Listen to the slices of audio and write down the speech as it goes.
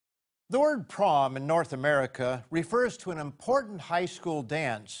The word prom in North America refers to an important high school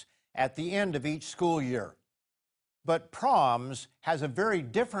dance at the end of each school year. But proms has a very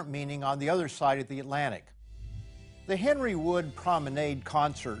different meaning on the other side of the Atlantic. The Henry Wood Promenade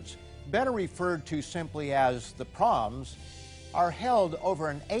concerts, better referred to simply as the proms, are held over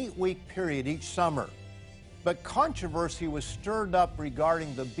an 8-week period each summer. But controversy was stirred up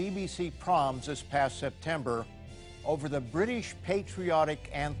regarding the BBC proms this past September over the British patriotic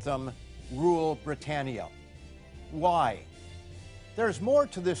anthem, Rule Britannia. Why? There's more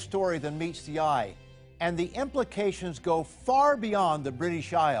to this story than meets the eye, and the implications go far beyond the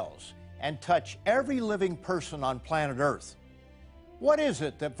British Isles and touch every living person on planet Earth. What is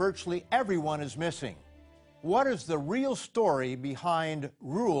it that virtually everyone is missing? What is the real story behind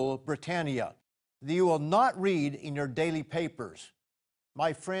Rule Britannia that you will not read in your daily papers?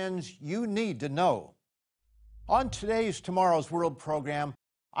 My friends, you need to know. On today's Tomorrow's World program,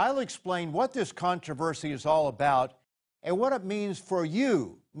 I'll explain what this controversy is all about and what it means for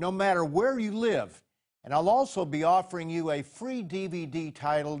you, no matter where you live. And I'll also be offering you a free DVD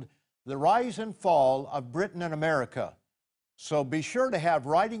titled The Rise and Fall of Britain and America. So be sure to have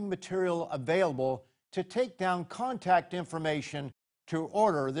writing material available to take down contact information to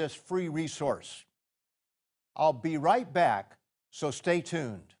order this free resource. I'll be right back, so stay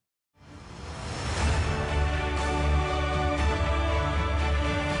tuned.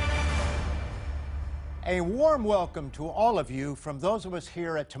 A warm welcome to all of you from those of us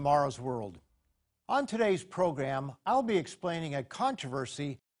here at Tomorrow's World. On today's program, I'll be explaining a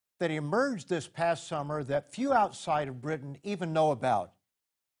controversy that emerged this past summer that few outside of Britain even know about.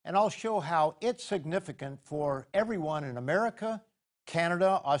 And I'll show how it's significant for everyone in America,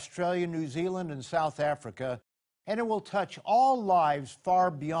 Canada, Australia, New Zealand, and South Africa, and it will touch all lives far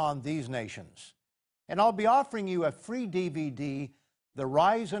beyond these nations. And I'll be offering you a free DVD, The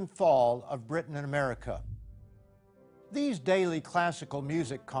Rise and Fall of Britain and America. These daily classical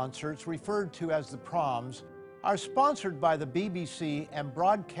music concerts, referred to as the proms, are sponsored by the BBC and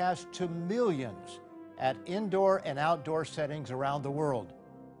broadcast to millions at indoor and outdoor settings around the world,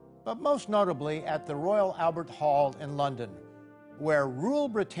 but most notably at the Royal Albert Hall in London, where Rule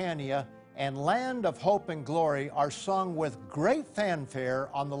Britannia and Land of Hope and Glory are sung with great fanfare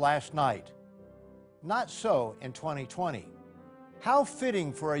on the last night. Not so in 2020. How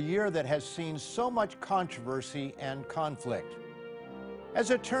fitting for a year that has seen so much controversy and conflict. As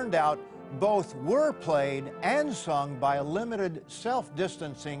it turned out, both were played and sung by a limited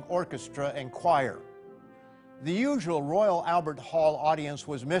self-distancing orchestra and choir. The usual Royal Albert Hall audience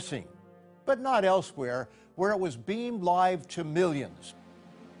was missing, but not elsewhere, where it was beamed live to millions.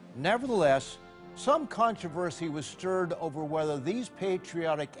 Nevertheless, some controversy was stirred over whether these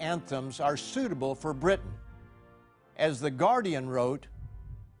patriotic anthems are suitable for Britain. As The Guardian wrote,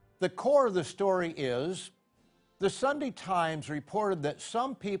 the core of the story is, the Sunday Times reported that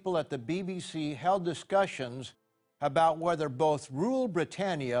some people at the BBC held discussions about whether both Rule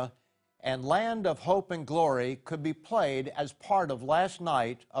Britannia and Land of Hope and Glory could be played as part of last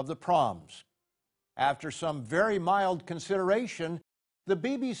night of the proms. After some very mild consideration, the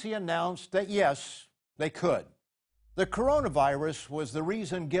BBC announced that yes, they could. The coronavirus was the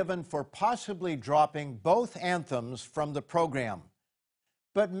reason given for possibly dropping both anthems from the program.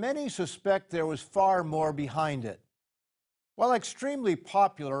 But many suspect there was far more behind it. While extremely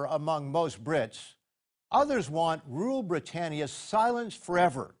popular among most Brits, others want Rule Britannia silenced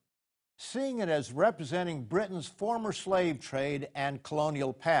forever, seeing it as representing Britain's former slave trade and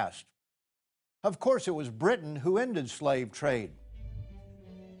colonial past. Of course, it was Britain who ended slave trade.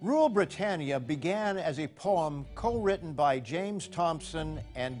 Rule Britannia began as a poem co-written by James Thomson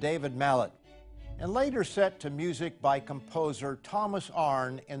and David Mallet, and later set to music by composer Thomas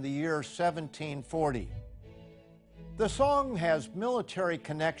Arne in the year 1740. The song has military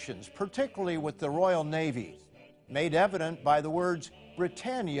connections, particularly with the Royal Navy, made evident by the words,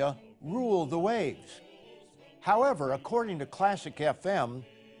 Britannia, rule the waves. However, according to Classic FM,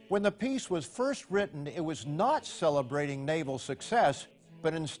 when the piece was first written, it was not celebrating naval success,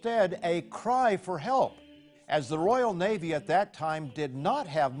 but instead a cry for help, as the Royal Navy at that time did not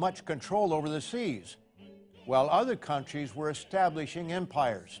have much control over the seas, while other countries were establishing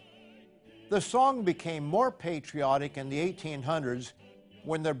empires. The song became more patriotic in the 1800s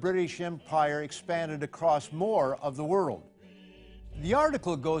when the British Empire expanded across more of the world. The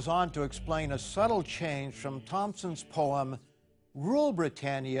article goes on to explain a subtle change from Thomson's poem, Rule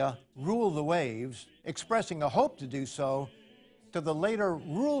Britannia, Rule the Waves, expressing a hope to do so, to the later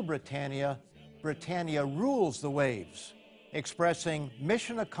Rule Britannia, Britannia rules the waves, expressing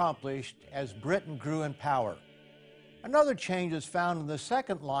mission accomplished as Britain grew in power. Another change is found in the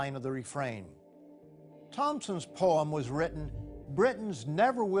second line of the refrain. Thompson's poem was written, "Britons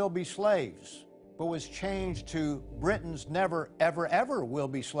never will be slaves," but was changed to "Britons never, ever, ever will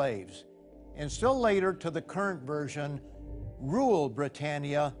be slaves," and still later to the current version, "Rule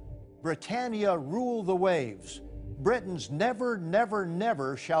Britannia, Britannia rule the waves, Britons never, never,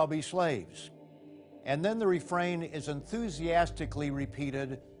 never shall be slaves." And then the refrain is enthusiastically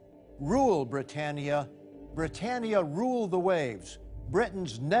repeated, "Rule Britannia, Britannia rule the waves,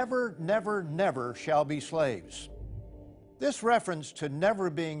 Britons never, never, never shall be slaves." This reference to never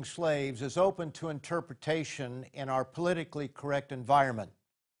being slaves is open to interpretation in our politically correct environment.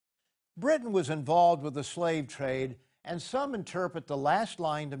 Britain was involved with the slave trade, and some interpret the last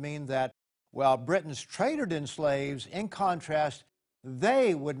line to mean that while Britons traded in slaves, in contrast,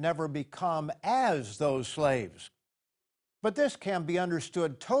 they would never become as those slaves. But this can be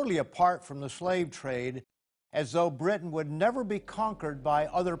understood totally apart from the slave trade, as though Britain would never be conquered by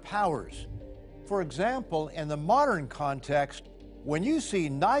other powers. For example, in the modern context, when you see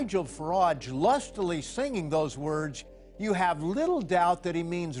Nigel Farage lustily singing those words, you have little doubt that he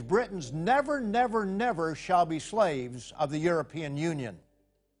means Britons never, never, never shall be slaves of the European Union.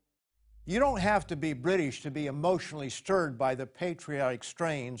 You don't have to be British to be emotionally stirred by the patriotic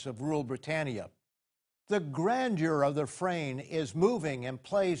strains of Rule Britannia. The grandeur of the refrain is moving and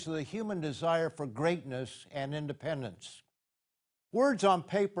plays to the human desire for greatness and independence. Words on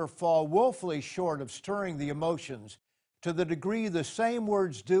paper fall woefully short of stirring the emotions to the degree the same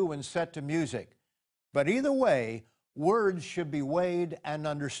words do when set to music. But either way, words should be weighed and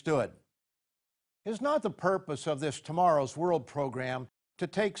understood. It's not the purpose of this Tomorrow's World program to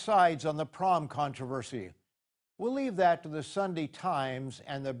take sides on the prom controversy. We'll leave that to the Sunday Times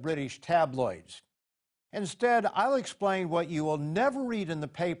and the British tabloids. Instead, I'll explain what you will never read in the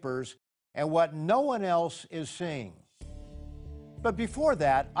papers and what no one else is seeing. But before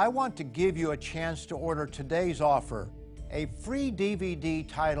that, I want to give you a chance to order today's offer, a free DVD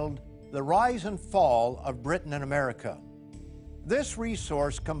titled The Rise and Fall of Britain and America. This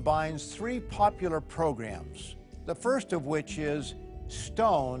resource combines 3 popular programs, the first of which is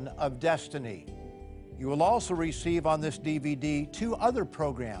Stone of Destiny. You will also receive on this DVD 2 other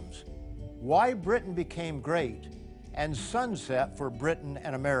programs, Why Britain Became Great and Sunset for Britain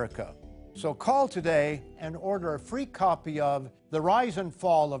and America. So call today and order a free copy of The Rise and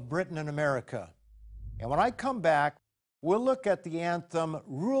Fall of Britain and America. And when I come back, we'll look at the anthem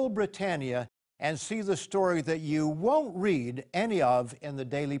Rule Britannia and see the story that you won't read any of in the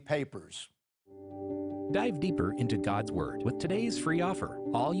daily papers. Dive deeper into God's Word with today's free offer.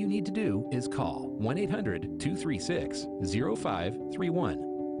 All you need to do is call 1-800-236-0531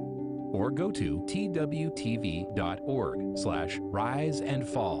 or go to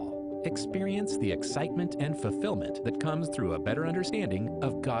twtv.org/riseandfall. Experience the excitement and fulfillment that comes through a better understanding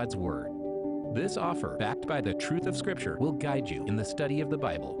of God's Word. This offer, backed by the truth of Scripture, will guide you in the study of the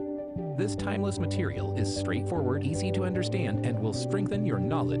Bible. This timeless material is straightforward, easy to understand, and will strengthen your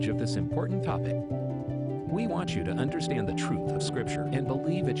knowledge of this important topic. We want you to understand the truth of Scripture and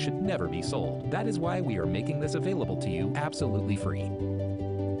believe it should never be sold. That is why we are making this available to you absolutely free.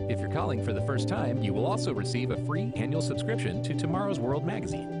 If you're calling for the first time, you will also receive a free annual subscription to Tomorrow's World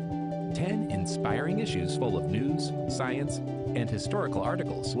magazine. 10 inspiring issues full of news, science, and historical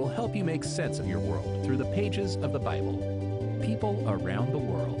articles will help you make sense of your world through the pages of the Bible. People around the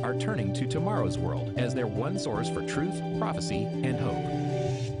world are turning to Tomorrow's World as their one source for truth, prophecy, and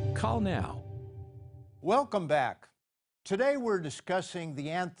hope. Call now. Welcome back. Today we're discussing the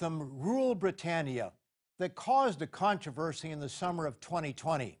anthem Rule Britannia that caused a controversy in the summer of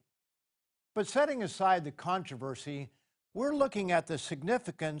 2020. But setting aside the controversy, we're looking at the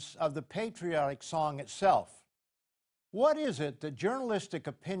significance of the patriotic song itself. What is it that journalistic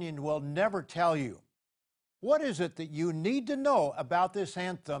opinion will never tell you? What is it that you need to know about this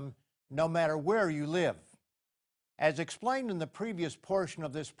anthem no matter where you live? As explained in the previous portion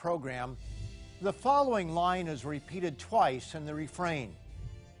of this program, the following line is repeated twice in the refrain.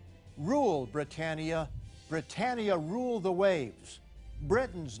 Rule Britannia, Britannia rule the waves.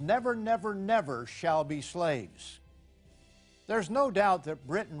 Britons never, never, never shall be slaves. There's no doubt that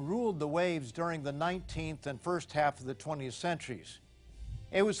Britain ruled the waves during the 19th and first half of the 20th centuries.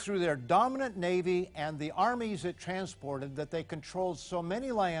 It was through their dominant navy and the armies it transported that they controlled so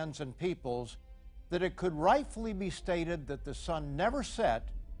many lands and peoples that it could rightfully be stated that the sun never set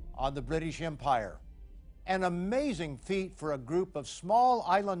on the British Empire. An amazing feat for a group of small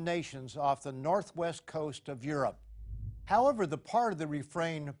island nations off the northwest coast of Europe. However, the part of the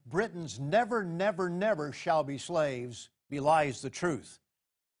refrain, Britons never, never, never shall be slaves, belies the truth.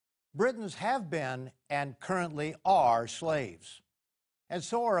 Britons have been and currently are slaves. And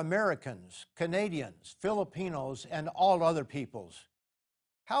so are Americans, Canadians, Filipinos, and all other peoples.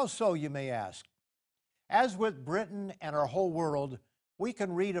 How so, you may ask? As with Britain and our whole world, we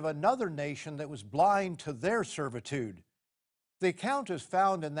can read of another nation that was blind to their servitude. The account is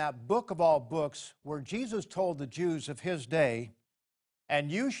found in that book of all books where Jesus told the Jews of his day,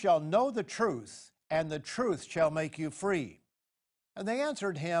 "And you shall know the truth, and the truth shall make you free." And they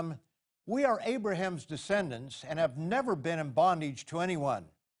answered him, "We are Abraham's descendants and have never been in bondage to anyone.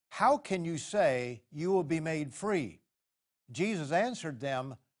 How can you say you will be made free?" Jesus answered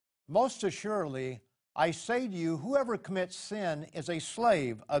them, "Most assuredly, I say to you, whoever commits sin is a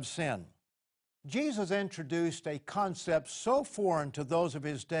slave of sin." Jesus introduced a concept so foreign to those of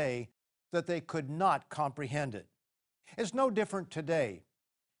his day that they could not comprehend it. It's no different today.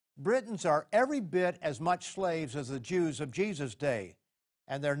 Britons are every bit as much slaves as the Jews of Jesus' day,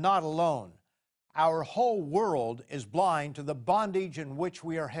 and they're not alone. Our whole world is blind to the bondage in which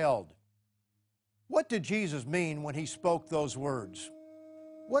we are held. What did Jesus mean when he spoke those words?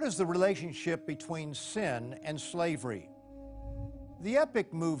 What is the relationship between sin and slavery? The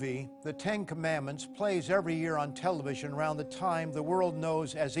epic movie, The Ten Commandments, plays every year on television around the time the world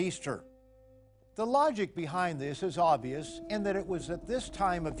knows as Easter. The logic behind this is obvious in that it was at this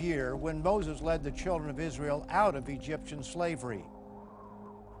time of year when Moses led the children of Israel out of Egyptian slavery.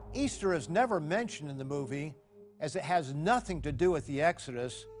 Easter is never mentioned in the movie as it has nothing to do with the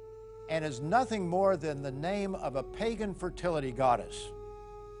Exodus and is nothing more than the name of a pagan fertility goddess.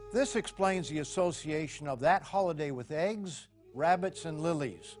 This explains the association of that holiday with eggs, rabbits, and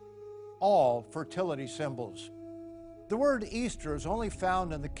lilies, all fertility symbols. The word Easter is only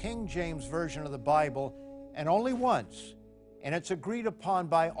found in the King James Version of the Bible, and only once, and it's agreed upon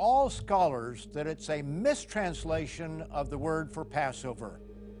by all scholars that it's a mistranslation of the word for Passover.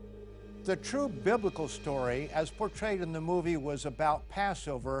 The true biblical story, as portrayed in the movie, was about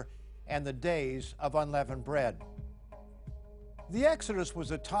Passover and the days of unleavened bread. The Exodus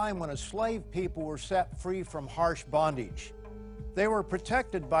was a time when enslaved people were set free from harsh bondage. They were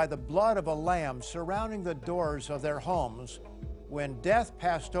protected by the blood of a lamb surrounding the doors of their homes when death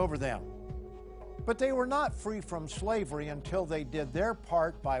passed over them. But they were not free from slavery until they did their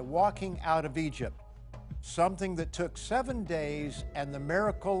part by walking out of Egypt, something that took 7 days and the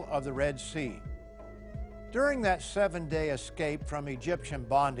miracle of the Red Sea. During that 7-day escape from Egyptian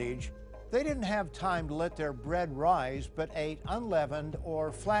bondage, they didn't have time to let their bread rise, but ate unleavened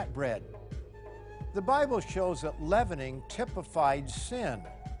or flat bread. The Bible shows that leavening typified sin,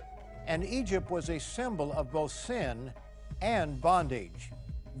 and Egypt was a symbol of both sin and bondage,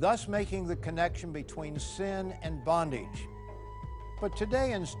 thus making the connection between sin and bondage. But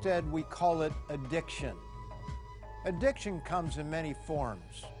today instead we call it addiction. Addiction comes in many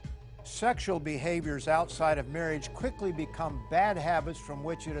forms. Sexual behaviors outside of marriage quickly become bad habits from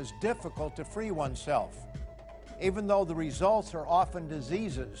which it is difficult to free oneself, even though the results are often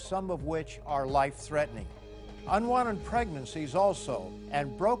diseases, some of which are life-threatening. Unwanted pregnancies also,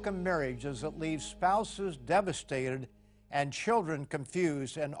 and broken marriages that leave spouses devastated and children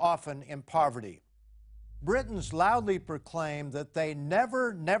confused and often in poverty. Britons loudly proclaim that they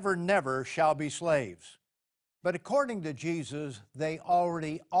never, never, never shall be slaves. But according to Jesus, they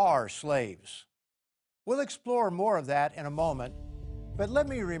already are slaves. We'll explore more of that in a moment, but let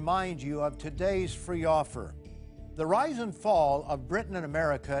me remind you of today's free offer. The Rise and Fall of Britain and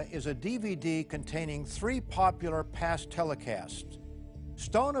America is a DVD containing 3 popular past telecasts: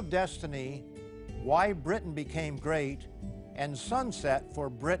 Stone of Destiny, Why Britain Became Great, and Sunset for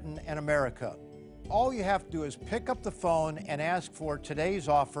Britain and America. All you have to do is pick up the phone and ask for today's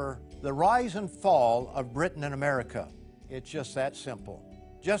offer, The Rise and Fall of Britain and America. It's just that simple.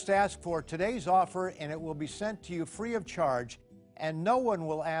 Just ask for today's offer and it will be sent to you free of charge, and no one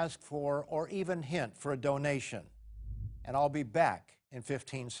will ask for or even hint for a donation. And I'll be back in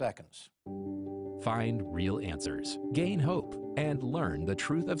 15 seconds. Find real answers, gain hope, and learn the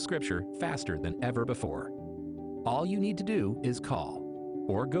truth of Scripture faster than ever before. All you need to do is call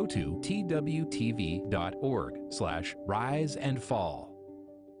or go to twtv.org/riseandfall.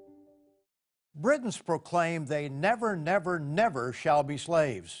 Britons proclaim they never, never, never shall be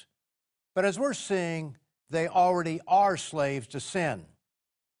slaves. But as we're seeing, they already are slaves to sin.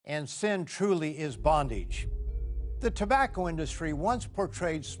 And sin truly is bondage. The tobacco industry once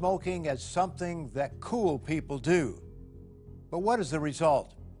portrayed smoking as something that cool people do. But what is the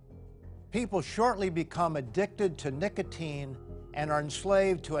result? People shortly become addicted to nicotine and are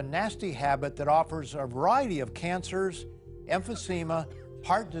enslaved to a nasty habit that offers a variety of cancers, emphysema,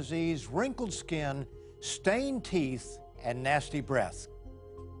 heart disease, wrinkled skin, stained teeth, and nasty breath.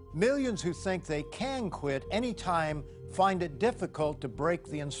 Millions who think they can quit anytime find it difficult to break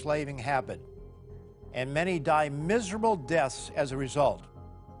the enslaving habit, and many die miserable deaths as a result.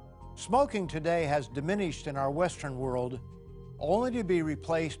 Smoking today has diminished in our Western world, only to be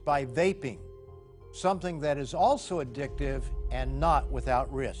replaced by vaping, something that is also addictive and not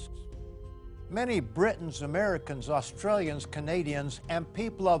without risks. Many Britons, Americans, Australians, Canadians, and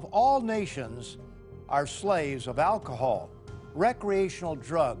people of all nations are slaves of alcohol, recreational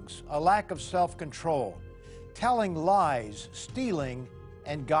drugs, a lack of self-control, telling lies, stealing,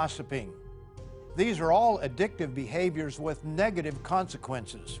 and gossiping. These are all addictive behaviors with negative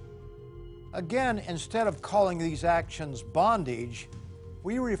consequences. Again, instead of calling these actions bondage,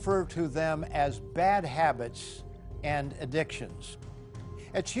 we refer to them as bad habits and addictions.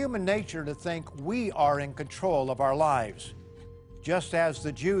 It's human nature to think we are in control of our lives. Just as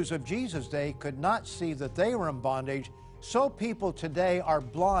the Jews of Jesus' day could not see that they were in bondage, so people today are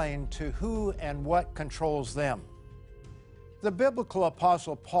blind to who and what controls them. The biblical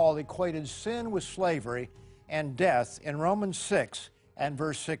apostle Paul equated sin with slavery and death in Romans 6 and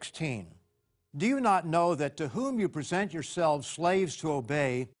verse 16. Do you not know that to whom you present yourselves slaves to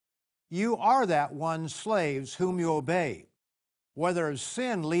obey, you are that one slaves whom you obey, whether of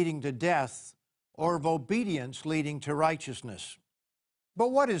sin leading to death or of obedience leading to righteousness?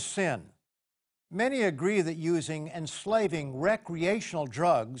 But what is sin? Many agree that using enslaving recreational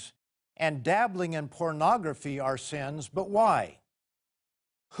drugs and dabbling in pornography are sins, but why?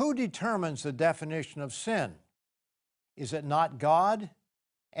 Who determines the definition of sin? Is it not God?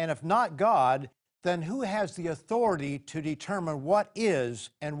 And if not God, then who has the authority to determine what is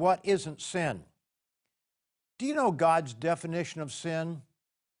and what isn't sin? Do you know God's definition of sin?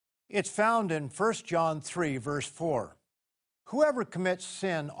 It's found in 1 John 3, verse 4. Whoever commits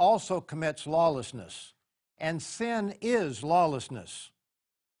sin also commits lawlessness, and sin is lawlessness.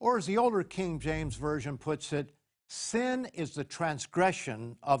 Or as the older King James Version puts it, sin is the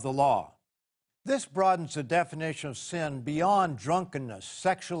transgression of the law. This broadens the definition of sin beyond drunkenness,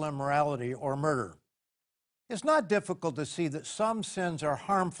 sexual immorality, or murder. It's not difficult to see that some sins are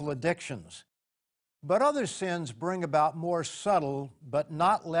harmful addictions, but other sins bring about more subtle but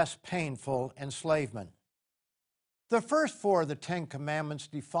not less painful enslavement. The first four of the Ten Commandments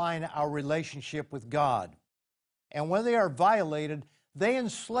define our relationship with God, and when they are violated, they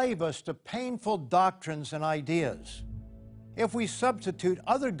enslave us to painful doctrines and ideas. If we substitute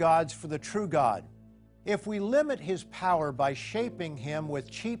other gods for the true God, if we limit His power by shaping Him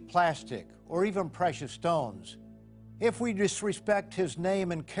with cheap plastic or even precious stones, if we disrespect His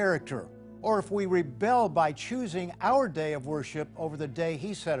name and character, or if we rebel by choosing our day of worship over the day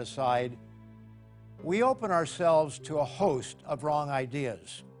He set aside, we open ourselves to a host of wrong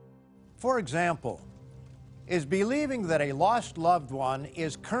ideas. For example, is believing that a lost loved one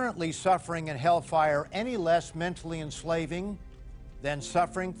is currently suffering in hellfire any less mentally enslaving than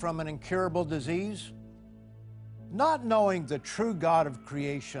suffering from an incurable disease? Not knowing the true God of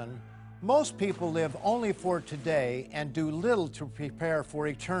creation, most people live only for today and do little to prepare for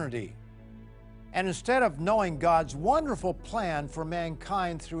eternity. And instead of knowing God's wonderful plan for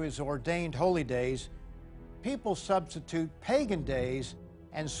mankind through His ordained holy days, people substitute pagan days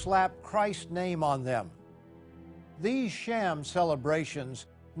and slap Christ's name on them. These sham celebrations,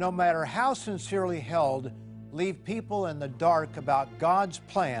 no matter how sincerely held, leave people in the dark about God's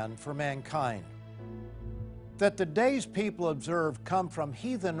plan for mankind. That the days people observe come from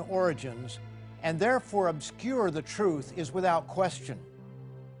heathen origins and therefore obscure the truth is without question.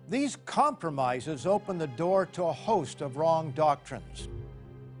 These compromises open the door to a host of wrong doctrines.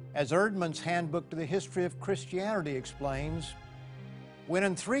 As Erdman's Handbook to the History of Christianity explains, when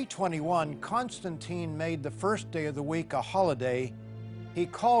in 321 Constantine made the first day of the week a holiday, he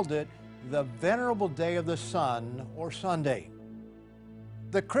called it the Venerable Day of the Sun, or Sunday.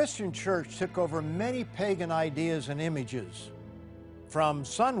 The Christian Church took over many pagan ideas and images. From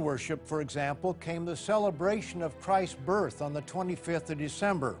sun worship, for example, came the celebration of Christ's birth on the 25th of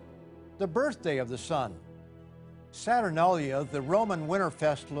December, the birthday of the sun. Saturnalia, the Roman winter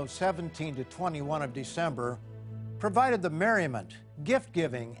festival of 17 to 21 of December, provided the merriment,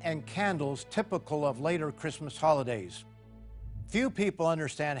 gift-giving, and candles typical of later Christmas holidays. Few people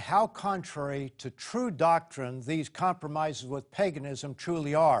understand how contrary to true doctrine these compromises with paganism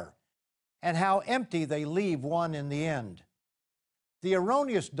truly are, and how empty they leave one in the end. The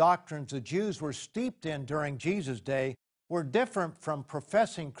erroneous doctrines the Jews were steeped in during Jesus' day were different from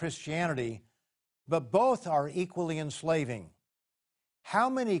professing Christianity, but both are equally enslaving. How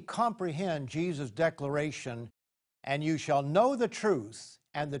many comprehend Jesus' declaration, "And you shall know the truth,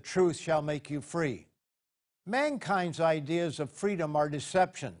 and the truth shall make you free"? Mankind's ideas of freedom are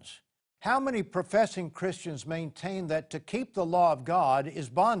deceptions. How many professing Christians maintain that to keep the law of God is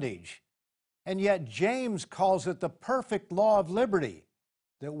bondage? And yet James calls it the perfect law of liberty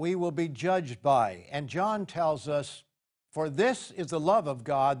that we will be judged by. And John tells us, "For this is the love of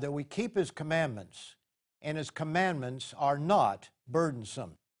God, that we keep His commandments, and His commandments are not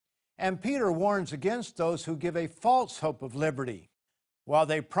burdensome." And Peter warns against those who give a false hope of liberty. While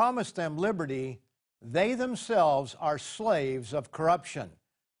they promise them liberty, they themselves are slaves of corruption.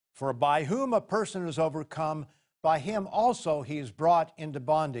 For by whom a person is overcome, by him also he is brought into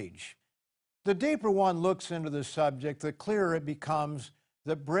bondage. The deeper one looks into the subject, the clearer it becomes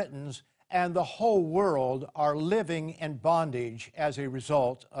that Britons and the whole world are living in bondage as a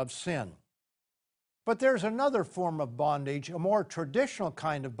result of sin. But there's another form of bondage, a more traditional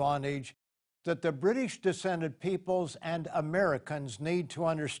kind of bondage, that the British-descended peoples and Americans need to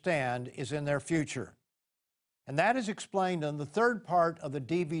understand is in their future. And that is explained in the third part of the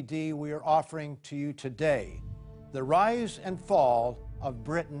DVD we are offering to you today, The Rise and Fall of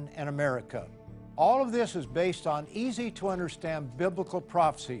Britain and America. All of this is based on easy-to-understand biblical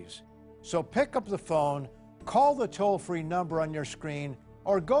prophecies. So pick up the phone, call the toll-free number on your screen,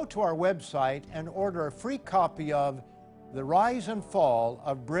 or go to our website and order a free copy of The Rise and Fall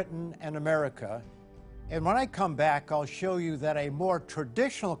of Britain and America. And when I come back, I'll show you that a more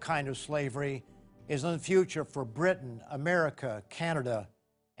traditional kind of slavery is in the future for Britain, America, Canada,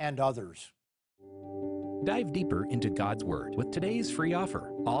 and others. Dive deeper into God's Word with today's free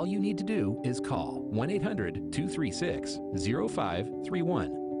offer. All you need to do is call 1-800-236-0531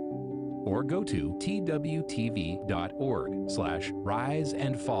 or go to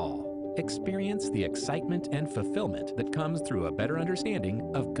twtv.org/riseandfall. Experience the excitement and fulfillment that comes through a better understanding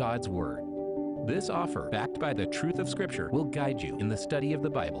of God's Word. This offer, backed by the truth of Scripture, will guide you in the study of the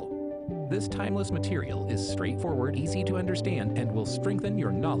Bible. This timeless material is straightforward, easy to understand, and will strengthen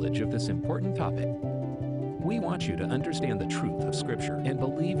your knowledge of this important topic. We want you to understand the truth of Scripture and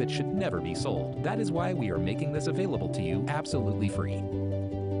believe it should never be sold. That is why we are making this available to you absolutely free.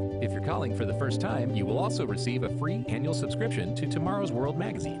 If you're calling for the first time, you will also receive a free annual subscription to Tomorrow's World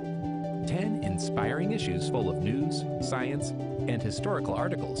magazine. 10 inspiring issues full of news, science, and historical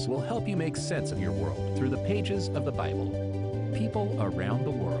articles will help you make sense of your world through the pages of the Bible. People around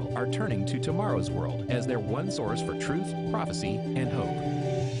the world are turning to Tomorrow's World as their one source for truth, prophecy, and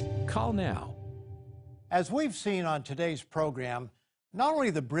hope. Call now. As we've seen on today's program, not only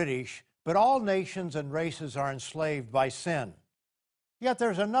the British, but all nations and races are enslaved by sin. Yet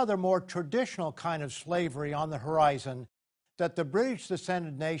there's another more traditional kind of slavery on the horizon that the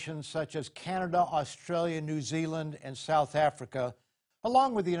British-descended nations such as Canada, Australia, New Zealand, and South Africa,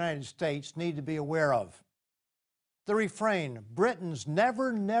 along with the United States, need to be aware of. The refrain, "Britons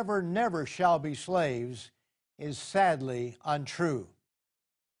never, never, never shall be slaves," is sadly untrue.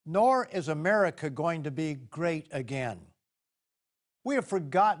 Nor is America going to be great again. We have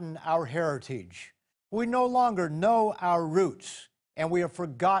forgotten our heritage. We no longer know our roots, and we have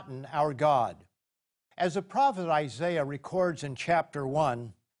forgotten our God. As the prophet Isaiah records in chapter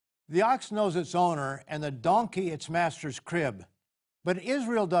 1, "The ox knows its owner, and the donkey its master's crib. But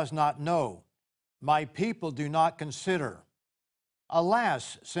Israel does not know. My people do not consider.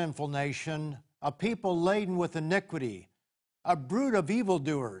 Alas, sinful nation, a people laden with iniquity, a brood of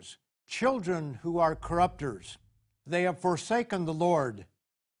evildoers, children who are corrupters. They have forsaken the Lord.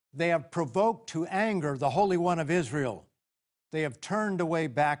 They have provoked to anger the Holy One of Israel. They have turned away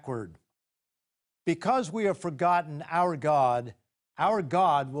backward." Because we have forgotten our God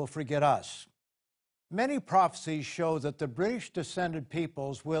will forget us. Many prophecies show that the British-descended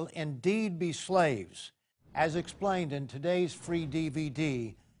peoples will indeed be slaves, as explained in today's free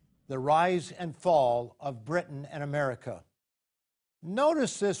DVD, The Rise and Fall of Britain and America.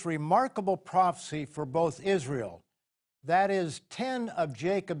 Notice this remarkable prophecy for both Israel, that is 10 of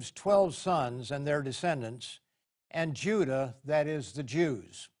Jacob's 12 sons and their descendants, and Judah, that is the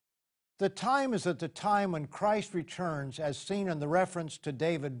Jews. The time is at the time when Christ returns, as seen in the reference to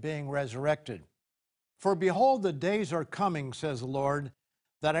David being resurrected. "For behold, the days are coming, says the Lord,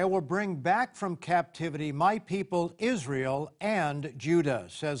 that I will bring back from captivity my people Israel and Judah,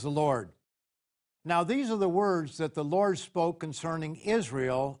 says the Lord." Now these are the words that the Lord spoke concerning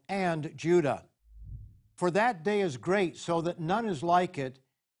Israel and Judah. "For that day is great, so that none is like it,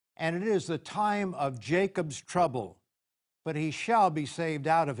 and it is the time of Jacob's trouble, but he shall be saved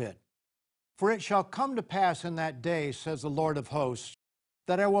out of it. For it shall come to pass in that day, says the Lord of hosts,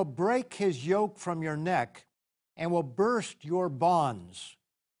 that I will break his yoke from your neck and will burst your bonds.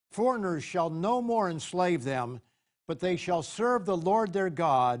 Foreigners shall no more enslave them, but they shall serve the Lord their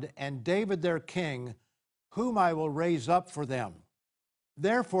God and David their king, whom I will raise up for them.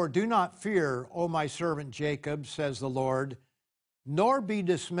 Therefore do not fear, O my servant Jacob, says the Lord, nor be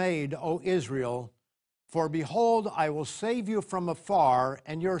dismayed, O Israel, for behold, I will save you from afar,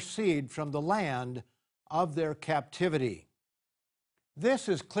 and your seed from the land of their captivity. This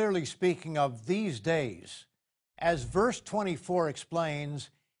is clearly speaking of these days. As verse 24 explains,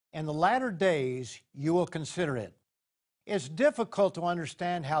 in the latter days you will consider it. It's difficult to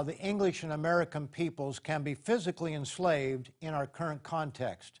understand how the English and American peoples can be physically enslaved in our current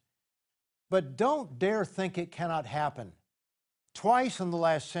context. But don't dare think it cannot happen. Twice in the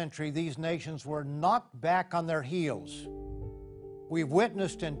last century, these nations were knocked back on their heels. We've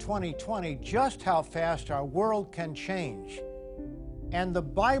witnessed in 2020 just how fast our world can change. And the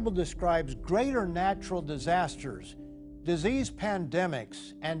Bible describes greater natural disasters, disease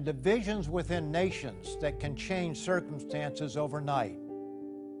pandemics, and divisions within nations that can change circumstances overnight.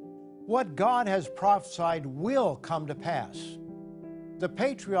 What God has prophesied will come to pass. The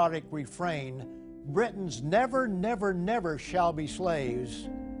patriotic refrain, Britons never, never, never shall be slaves,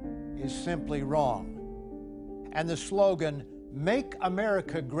 is simply wrong. And the slogan, Make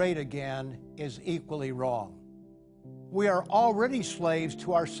America Great Again, is equally wrong. We are already slaves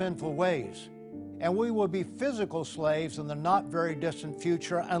to our sinful ways, and we will be physical slaves in the not very distant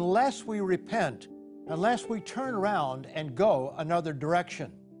future unless we repent, unless we turn around and go another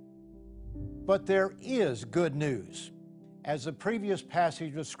direction. But there is good news. As the previous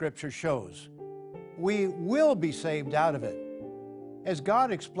passage of Scripture shows, we will be saved out of it. As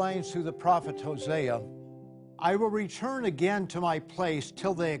God explains through the prophet Hosea, I will return again to my place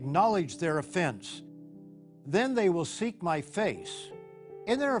till they acknowledge their offense. Then they will seek my face.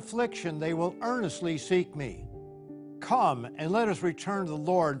 In their affliction they will earnestly seek me. Come and let us return to the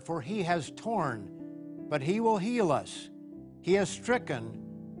Lord, for he has torn, but he will heal us. He has stricken,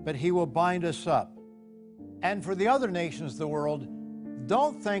 but he will bind us up. And for the other nations of the world,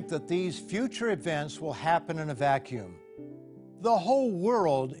 don't think that these future events will happen in a vacuum. The whole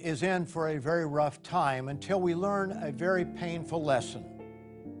world is in for a very rough time until we learn a very painful lesson.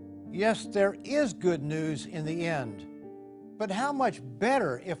 Yes, there is good news in the end, but how much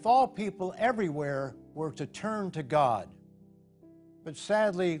better if all people everywhere were to turn to God. But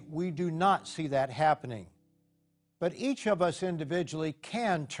sadly, we do not see that happening. But each of us individually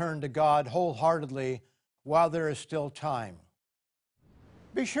can turn to God wholeheartedly while there is still time.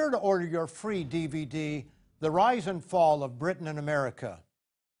 Be sure to order your free DVD, The Rise and Fall of Britain and America.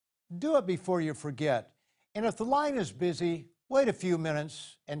 Do it before you forget, and if the line is busy, wait a few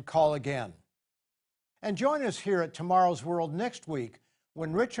minutes and call again. And join us here at Tomorrow's World next week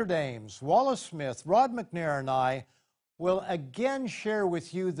when Richard Ames, Wallace Smith, Rod McNair, and I will again share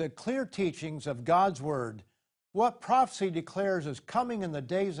with you the clear teachings of God's Word, what prophecy declares is coming in the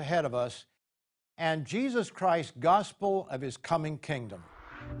days ahead of us, and Jesus Christ's gospel of his coming kingdom.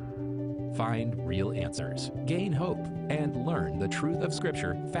 Find real answers, gain hope, and learn the truth of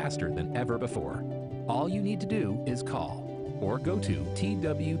Scripture faster than ever before. All you need to do is call or go to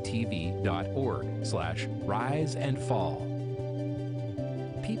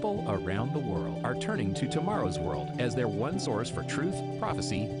twtv.org/riseandfall. People around the world are turning to Tomorrow's World as their one source for truth,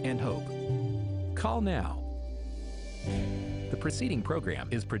 prophecy, and hope. Call now. The preceding program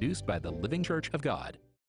is produced by the Living Church of God.